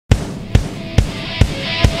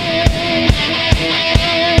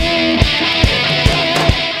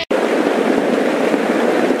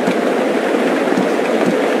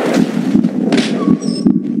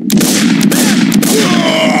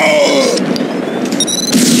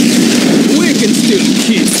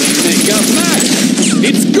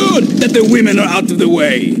that the women are out of the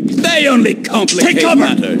way. They only complicate Take cover!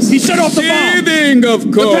 matters. He set off the bomb! Thieving,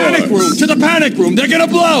 of course! The panic room! To the panic room! They're gonna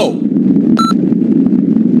blow!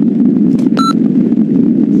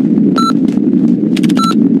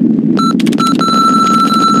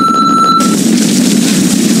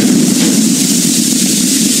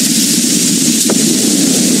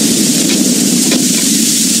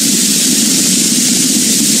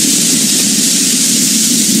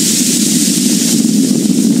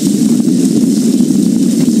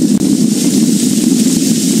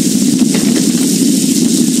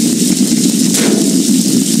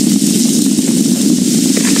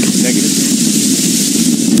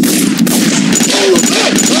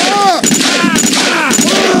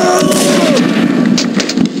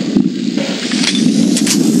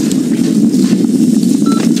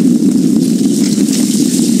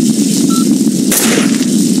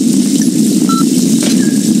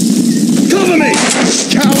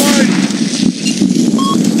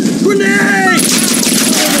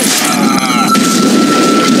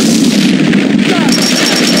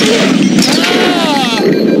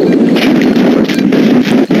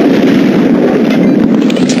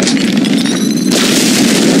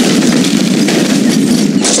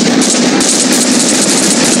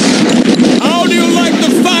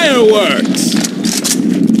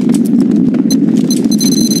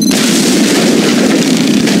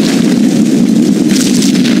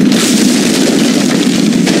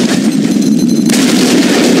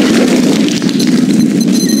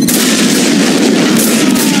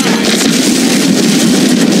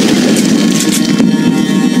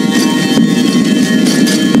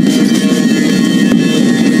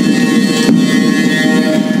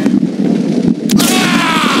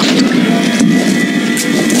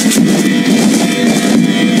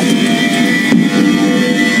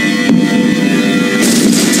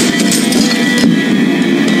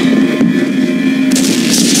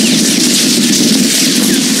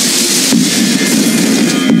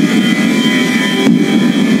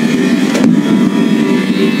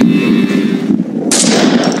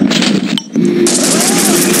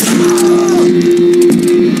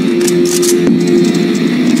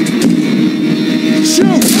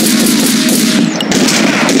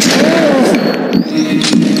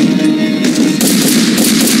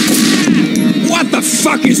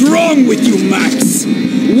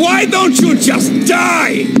 Why don't you just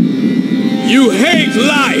die? You hate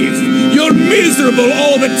life. You're miserable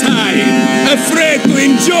all the time. Afraid to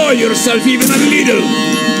enjoy yourself even a little.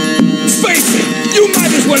 Face it, you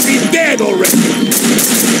might as well be dead already.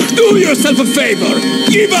 Do yourself a favor.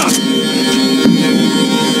 Give up.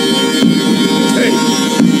 Hey.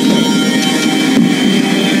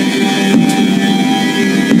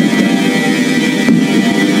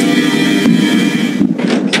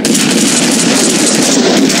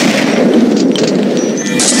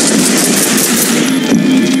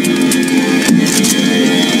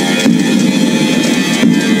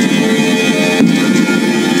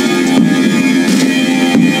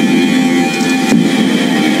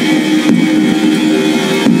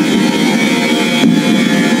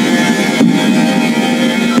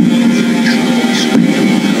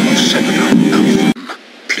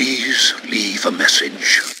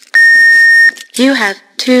 You have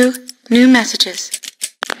 2 new messages.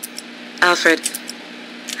 Alfred,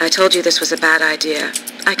 I told you this was a bad idea.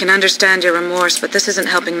 I can understand your remorse, but this isn't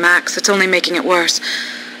helping Max. It's only making it worse.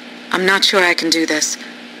 I'm not sure I can do this.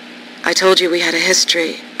 I told you we had a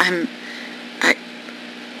history.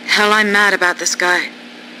 Hell, I'm mad about this guy.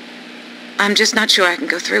 I'm just not sure I can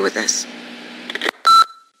go through with this.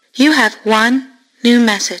 You have 1 new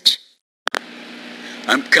message.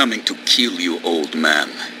 I'm coming to kill you, old man.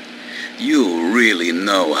 You really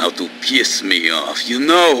know how to piss me off, you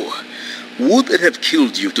know. Would it have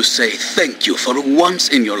killed you to say thank you for once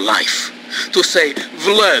in your life? To say,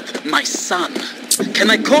 Vlad, my son.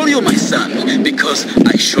 Can I call you my son? Because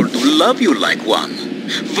I sure do love you like one.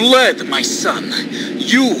 Vlad, my son,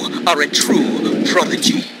 you are a true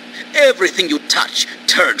prodigy. Everything you touch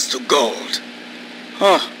turns to gold.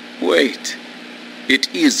 Oh, wait.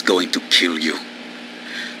 It is going to kill you.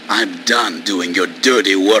 I'm done doing your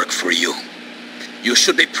dirty work for you. You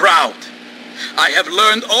should be proud. I have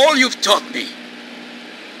learned all you've taught me.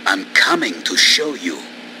 I'm coming to show you.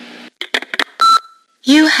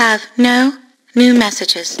 You have no new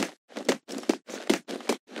messages.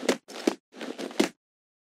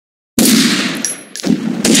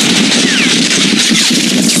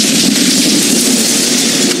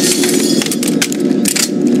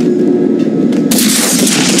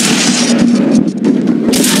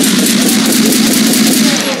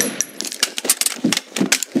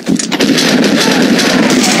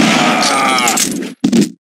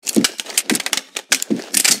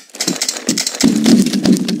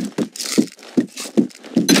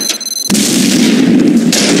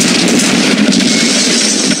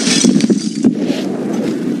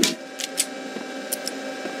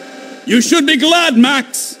 You should be glad,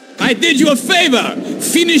 Max. I did you a favor.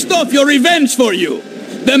 Finished off your revenge for you.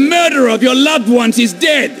 The murderer of your loved ones is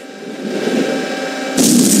dead.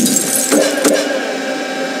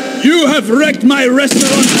 You have wrecked my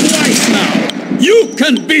restaurant twice now. You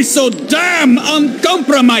can be so damn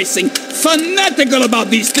uncompromising, fanatical about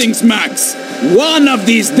these things, Max. One of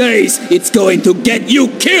these days, it's going to get you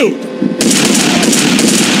killed.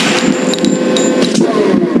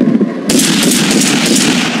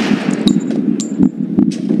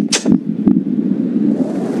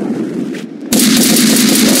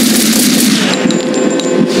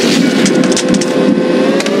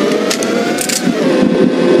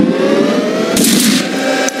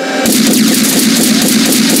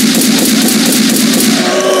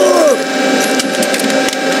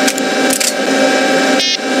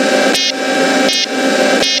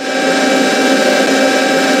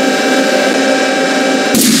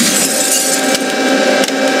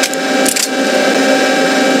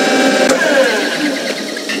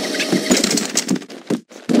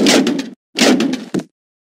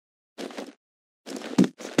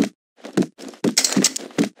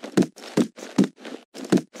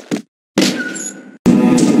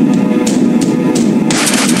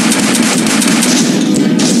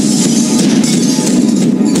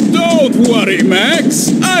 Don't worry, Max.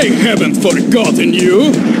 I haven't forgotten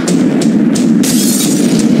you.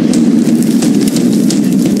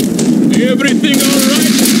 Everything all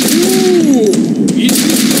right? Ooh, is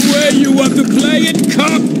this the way you want to play it,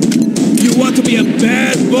 cop? You want to be a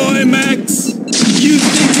bad boy, Max? You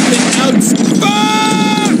think you can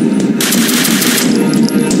outsmart?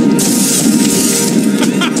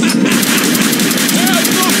 Have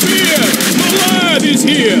no fear! Vlad is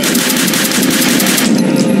here!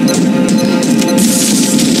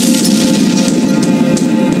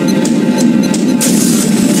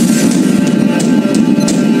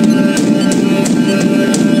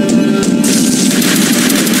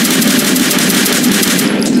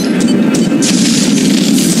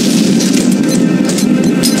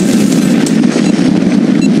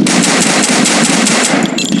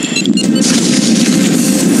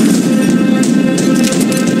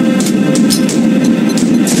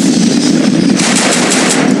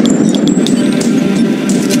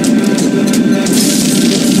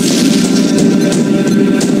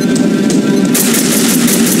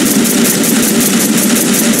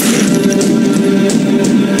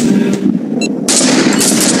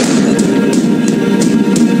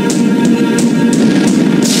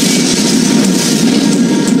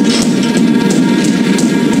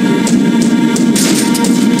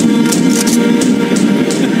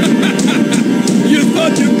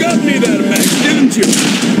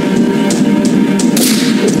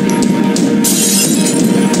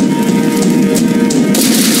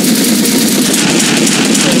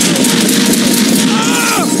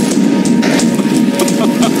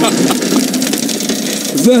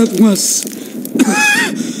 That was...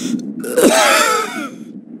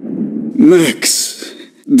 Max,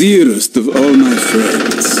 dearest of all my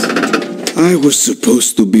friends. I was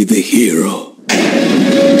supposed to be the hero.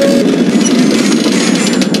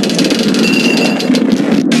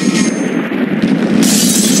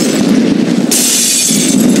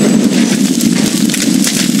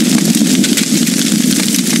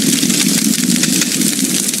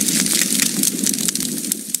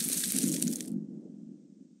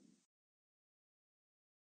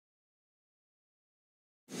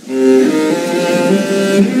 The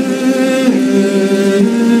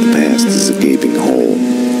past is a gaping hole.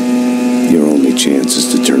 Your only chance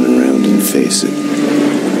is to turn around and face it.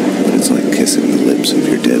 But it's like kissing the lips of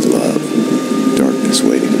your dead love. Darkness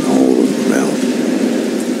waiting in the hole of your mouth.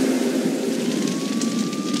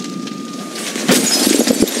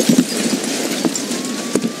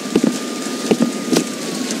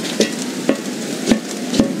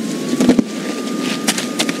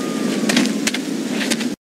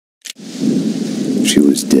 She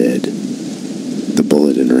was dead. The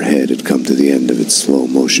bullet in her head had come to the end of its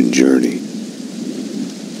slow-motion journey.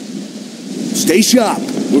 Stay sharp.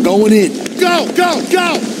 We're going in. Go, go,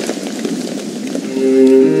 go!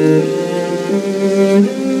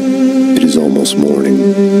 It is almost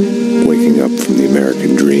morning, waking up from the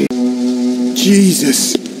American dream.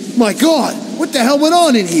 Jesus! My God! What the hell went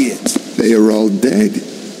on in here? They are all dead.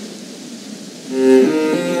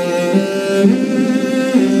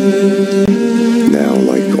 Now,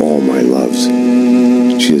 like all my loves,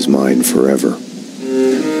 she is mine forever.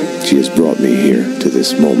 She has brought me here to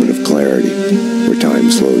this moment of clarity, where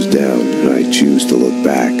time slows down and I choose to look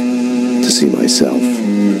back to see myself.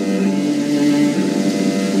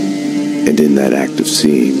 And in that act of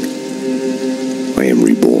seeing, I am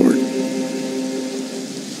reborn.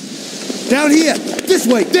 Down here! This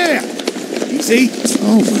way! There! Easy.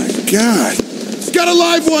 Oh my God. Got a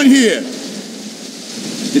live one here!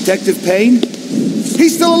 Detective Payne?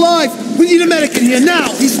 He's still alive! We need a medic in here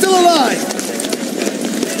now! He's still alive!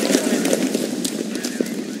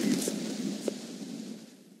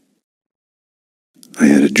 I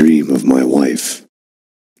had a dream of my wife.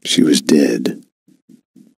 She was dead,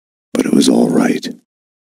 but it was all right.